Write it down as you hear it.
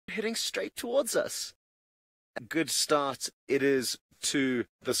heading straight towards us. A good start it is to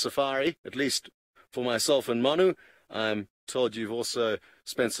the safari, at least for myself and Manu. I'm told you've also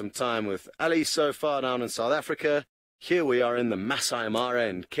spent some time with Ali so far down in South Africa. Here we are in the Masai Mara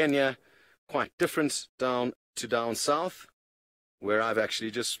in Kenya. Quite different down south, where I've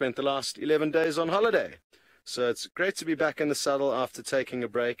actually just spent the last 11 days on holiday. So it's great to be back in the saddle after taking a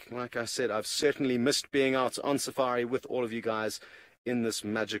break. Like I said, I've certainly missed being out on safari with all of you guys in this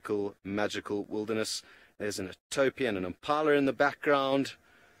magical, magical wilderness. There's an Ethiopia and an impala in the background.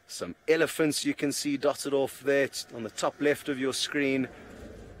 Some elephants you can see dotted off there on the top left of your screen.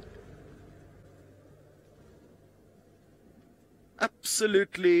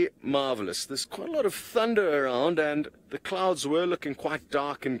 Absolutely marvelous. There's quite a lot of thunder around, and the clouds were looking quite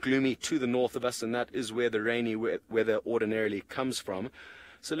dark and gloomy to the north of us, and that is where the rainy weather ordinarily comes from.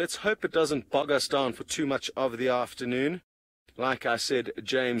 So let's hope it doesn't bog us down for too much of the afternoon. Like I said,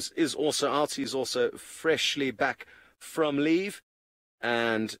 James is also out. He's also freshly back from leave,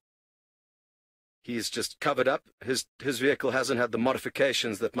 and he's just covered up. His vehicle hasn't had the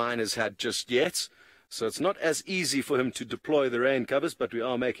modifications that mine has had just yet. So it's not as easy for him to deploy the rain covers, but we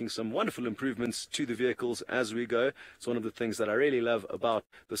are making some wonderful improvements to the vehicles as we go. It's one of the things that I really love about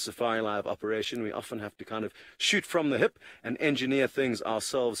the Safari Live operation. We often have to kind of shoot from the hip and engineer things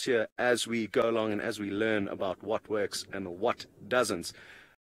ourselves here as we go along and as we learn about what works and what doesn't.